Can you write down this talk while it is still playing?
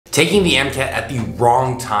Taking the MCAT at the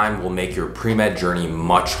wrong time will make your pre-med journey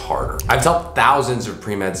much harder. I've helped thousands of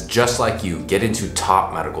pre-meds just like you get into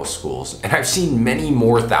top medical schools, and I've seen many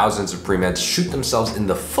more thousands of pre-meds shoot themselves in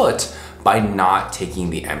the foot by not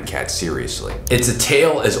taking the MCAT seriously. It's a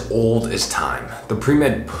tale as old as time. The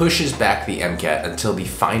pre-med pushes back the MCAT until the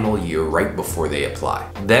final year right before they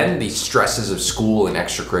apply. Then the stresses of school and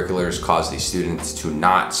extracurriculars cause these students to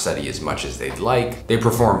not study as much as they'd like. They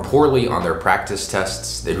perform poorly on their practice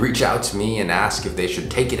tests. They reach out to me and ask if they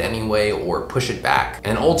should take it anyway or push it back.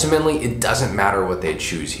 And ultimately, it doesn't matter what they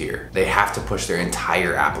choose here. They have to push their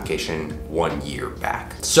entire application 1 year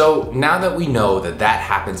back. So now that we know that that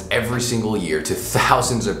happens every single year to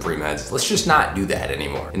thousands of pre-meds, let's just not do that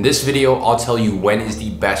anymore. In this video, I'll tell you when is the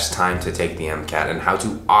best time to take the MCAT and how to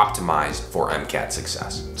optimize for MCAT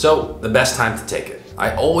success. So the best time to take it.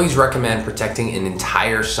 I always recommend protecting an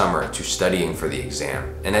entire summer to studying for the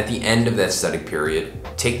exam. And at the end of that study period,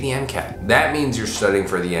 take the MCAT. That means you're studying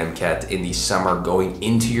for the MCAT in the summer going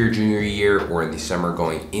into your junior year or in the summer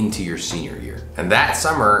going into your senior year. And that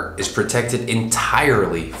summer is protected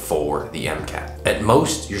entirely for the MCAT. At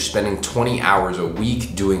most, you're spending 20 hours a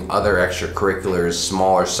week doing other extracurriculars,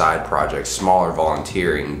 smaller side projects, smaller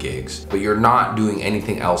volunteering gigs, but you're not doing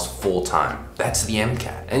anything else full time. That's the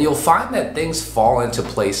MCAT. And you'll find that things fall into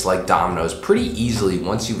place like dominoes pretty easily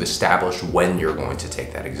once you've established when you're going to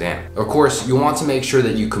take that exam. Of course, you want to make sure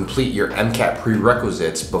that you complete your MCAT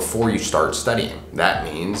prerequisites before you start studying. That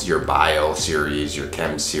means your bio series, your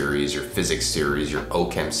chem series, your physics series, your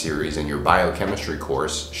OChem series, and your biochemistry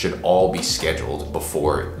course should all be scheduled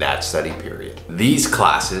before that study period. These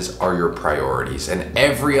classes are your priorities, and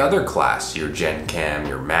every other class, your Gen Chem,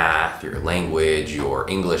 your math, your language, your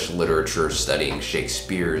English literature, studying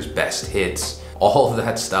Shakespeare's best hits, all of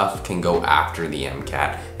that stuff can go after the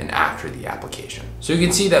MCAT and after the application. So you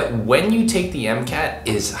can see that when you take the MCAT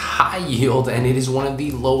is high yield and it is one of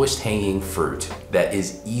the lowest hanging fruit that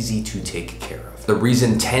is easy to take care of. The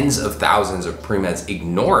reason tens of thousands of pre-meds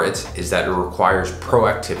ignore it is that it requires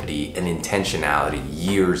proactivity and intentionality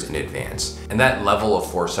years in advance. And that level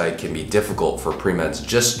of foresight can be difficult for pre-meds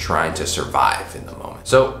just trying to survive in the moment.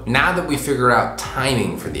 So now that we figured out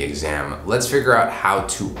timing for the exam, let's figure out how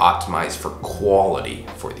to optimize for quality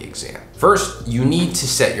for the exam. First, you need to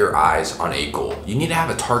set your eyes on a goal. You need to have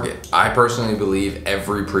a target. I personally believe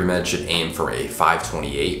every pre-med should aim for a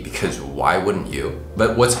 528 because why wouldn't you?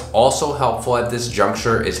 But what's also helpful at this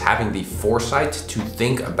juncture is having the foresight to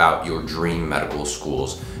think about your dream medical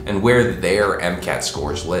schools and where their MCAT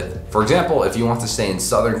scores live. For example, if you want to stay in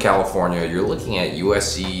Southern California, you're looking at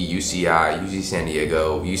USC, UCI, UC San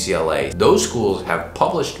Diego, UCLA. Those schools have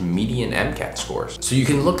published median MCAT scores. So you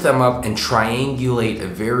can look them up and triangulate a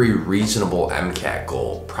very reasonable MCAT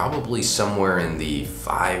goal, probably somewhere in the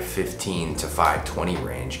 515 to 520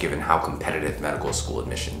 range, given how competitive medical school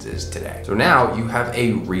admissions is today. So now you have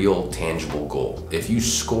a real tangible goal. If you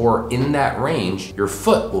score in that range, your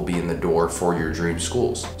foot will be in the door for your dream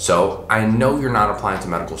schools. So I know you're not applying to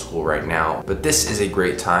medical school right now, but this is a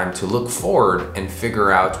great time to look forward and figure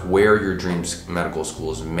out where your dream medical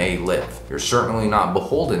schools may live. You're certainly not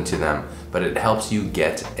beholden to them, but it helps you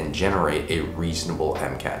get and generate a reasonable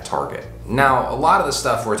MCAT target. Now, a lot of the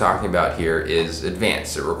stuff we're talking about here is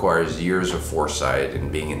advanced. It requires years of foresight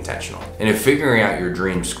and being intentional. And if figuring out your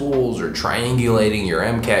dream schools or triangulating your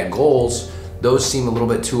MCAT goals, those seem a little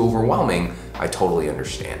bit too overwhelming, I totally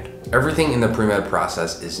understand. Everything in the pre-med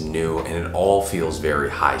process is new and it all feels very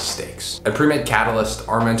high stakes. At Pre-Med Catalyst,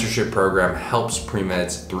 our mentorship program helps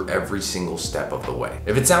pre-meds through every single step of the way.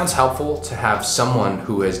 If it sounds helpful to have someone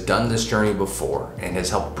who has done this journey before and has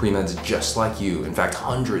helped pre-meds just like you, in fact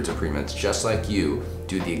hundreds of pre-meds just like you,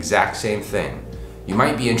 do the exact same thing, you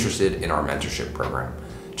might be interested in our mentorship program.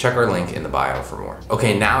 Check our link in the bio for more.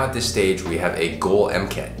 Okay, now at this stage, we have a goal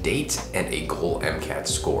MCAT date and a goal MCAT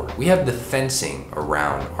score. We have the fencing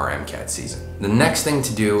around our MCAT season. The next thing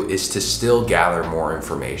to do is to still gather more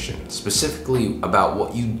information, specifically about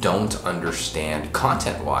what you don't understand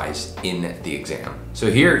content-wise in the exam. So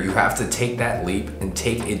here you have to take that leap and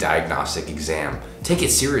take a diagnostic exam. Take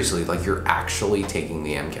it seriously, like you're actually taking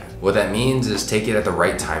the MCAT. What that means is take it at the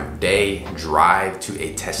right time of day, drive to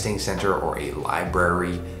a testing center or a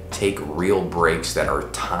library, take real breaks that are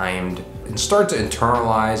timed, and start to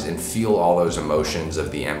internalize and feel all those emotions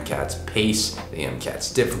of the MCAT's pace, the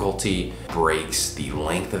MCAT's difficulty, breaks, the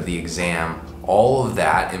length of the exam. All of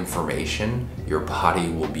that information, your body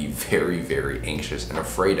will be very, very anxious and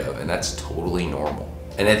afraid of, and that's totally normal.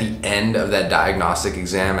 And at the end of that diagnostic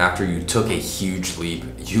exam, after you took a huge leap,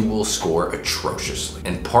 you will score atrociously.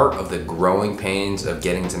 And part of the growing pains of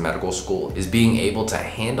getting to medical school is being able to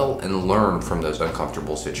handle and learn from those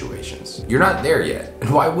uncomfortable situations. You're not there yet, and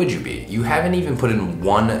why would you be? You haven't even put in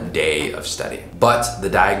 1 day of studying. But the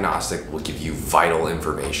diagnostic will give you vital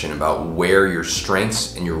information about where your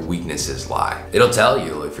strengths and your weaknesses lie. It'll tell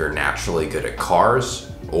you if you're naturally good at cars,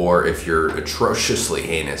 or if you're atrociously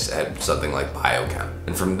heinous at something like biochem.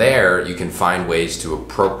 And from there, you can find ways to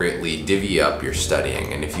appropriately divvy up your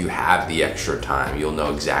studying. And if you have the extra time, you'll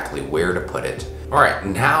know exactly where to put it. All right,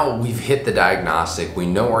 now we've hit the diagnostic, we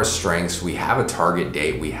know our strengths, we have a target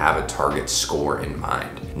date, we have a target score in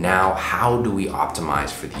mind. Now, how do we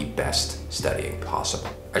optimize for the best studying possible?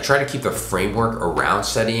 I try to keep the framework around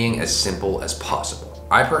studying as simple as possible.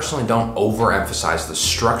 I personally don't overemphasize the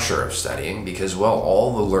structure of studying because, well,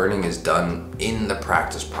 all the learning is done in the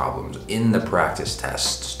practice problems, in the practice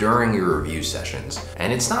tests, during your review sessions,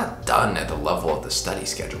 and it's not done at the level of the study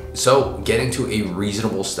schedule. So getting to a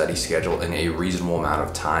reasonable study schedule in a reasonable amount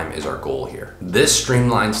of time is our goal here. This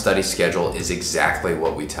streamlined study schedule is exactly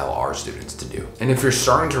what we tell our students to do. And if you're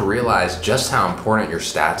starting to realize just how important your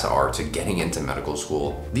stats are to getting into medical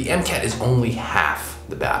school, the MCAT is only half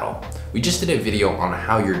the battle. We just did a video on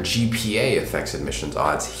how your GPA affects admissions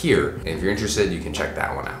odds here, and if you're interested, you can check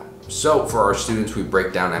that one out. So for our students, we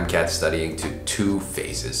break down MCAT studying to 2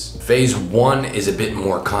 phases. Phase 1 is a bit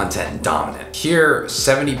more content dominant. Here,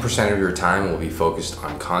 70% of your time will be focused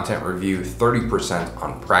on content review, 30%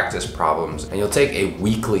 on practice problems, and you'll take a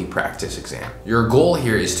weekly practice exam. Your goal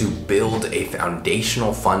here is to build a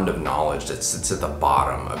foundational fund of knowledge that sits at the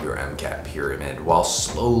bottom of your MCAT pyramid while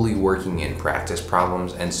slowly working in practice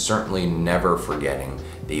problems and certainly never forgetting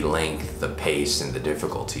the length, the pace, and the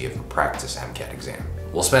difficulty of a practice MCAT exam.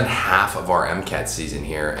 We'll spend half of our MCAT season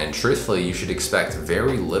here, and truthfully, you should expect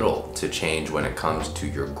very little to change when it comes to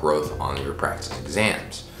your growth on your practice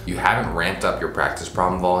exams. You haven't ramped up your practice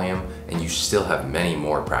problem volume, and you still have many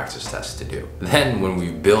more practice tests to do. Then, when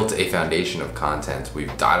we've built a foundation of content,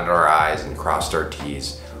 we've dotted our I's and crossed our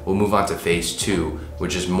T's, we'll move on to phase 2,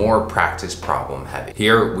 which is more practice problem heavy.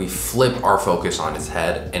 Here, we flip our focus on its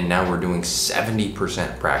head, and now we're doing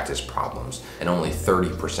 70% practice problems and only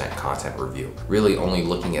 30% content review. Really only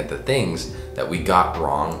looking at the things that we got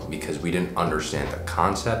wrong because we didn't understand the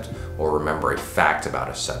concept or remember a fact about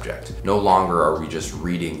a subject. No longer are we just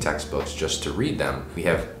reading textbooks just to read them. We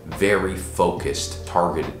have very focused,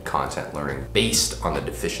 targeted content learning based on the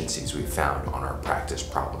deficiencies we found on our practice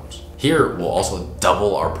problems. Here, we'll also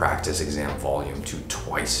double our practice exam volume to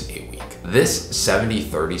twice a week. This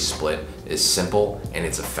 70-30 split is simple and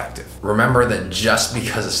it's effective. Remember that just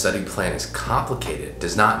because a study plan is complicated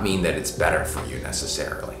does not mean that it's better for you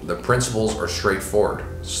necessarily. The principles are straightforward.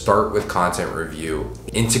 Start with content review,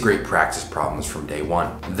 integrate practice problems from day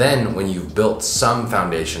 1. Then, when you've built some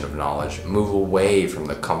foundation of knowledge, move away from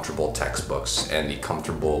the comfortable textbooks and the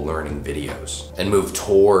comfortable learning videos and move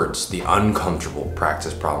towards the uncomfortable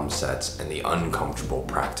practice problem sets and the uncomfortable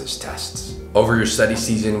practice tests. Over your study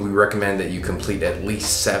season, we recommend that you complete at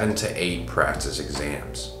least 7 to 8 practice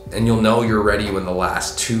exams. And you'll know you're ready when the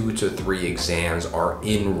last 2 to 3 exams are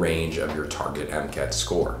in range of your target MCAT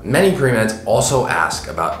score. Many premeds also ask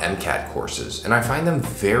about MCAT courses, and I find them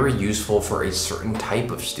very useful for a certain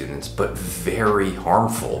type of students, but very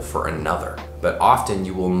harmful for another. But often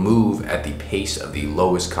you will move at the pace of the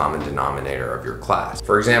lowest common denominator of your class.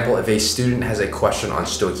 For example, if a student has a question on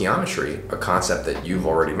stoichiometry, a concept that you've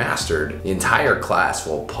already mastered, the entire class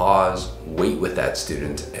will pause, wait with that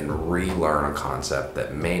student, and relearn a concept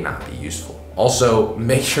that may not be useful. Also,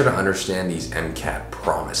 make sure to understand these MCAT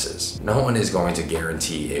promises. No one is going to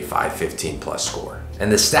guarantee a 515 plus score.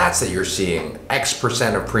 And the stats that you're seeing,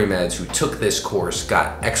 X% of premeds who took this course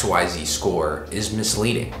got XYZ score, is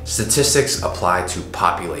misleading. Statistics apply to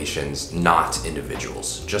populations, not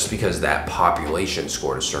individuals. Just because that population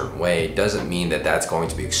scored a certain way doesn't mean that that's going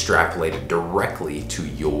to be extrapolated directly to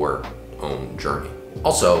your own journey.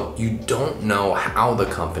 Also, you don't know how the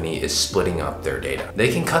company is splitting up their data.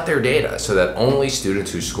 They can cut their data so that only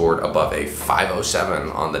students who scored above a 507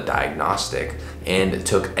 on the diagnostic and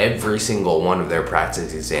took every single one of their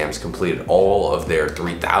practice exams, completed all of their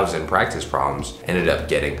 3,000 practice problems, ended up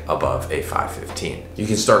getting above a 515. You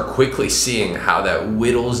can start quickly seeing how that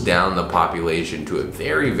whittles down the population to a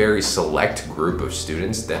very, very select group of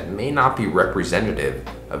students that may not be representative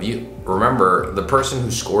of you. Remember, the person who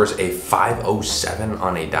scores a 507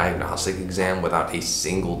 on a diagnostic exam without a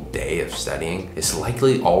single day of studying is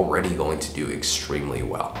likely already going to do extremely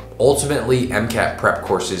well. Ultimately, MCAT prep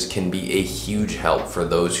courses can be a huge help for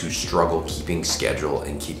those who struggle keeping schedule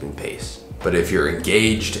and keeping pace. But if you're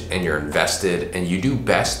engaged and you're invested and you do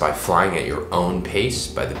best by flying at your own pace,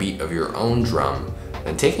 by the beat of your own drum,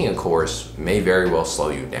 then taking a course may very well slow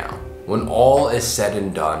you down. When all is said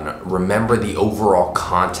and done, remember the overall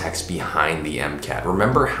context behind the MCAT.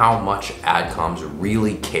 Remember how much AdComs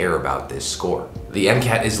really care about this score. The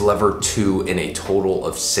MCAT is lever 2 in a total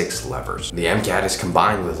of 6 levers. The MCAT is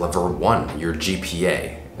combined with lever 1, your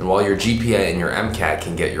GPA. And while your GPA and your MCAT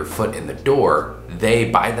can get your foot in the door, they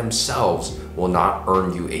by themselves will not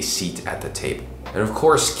earn you a seat at the table. And of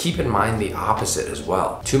course, keep in mind the opposite as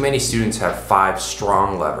well. Too many students have 5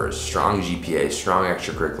 strong levers: strong GPA, strong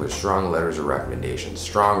extracurriculars, strong letters of recommendation,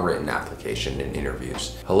 strong written application and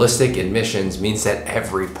interviews. Holistic admissions means that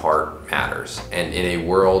every part matters. And in a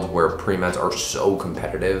world where pre-meds are so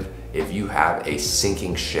competitive, if you have a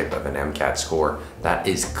sinking ship of an MCAT score, that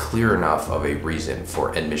is clear enough of a reason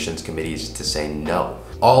for admissions committees to say no.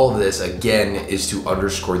 All of this, again, is to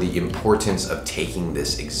underscore the importance of taking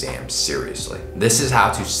this exam seriously. This is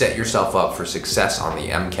how to set yourself up for success on the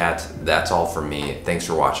MCAT. That's all from me. Thanks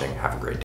for watching. Have a great day.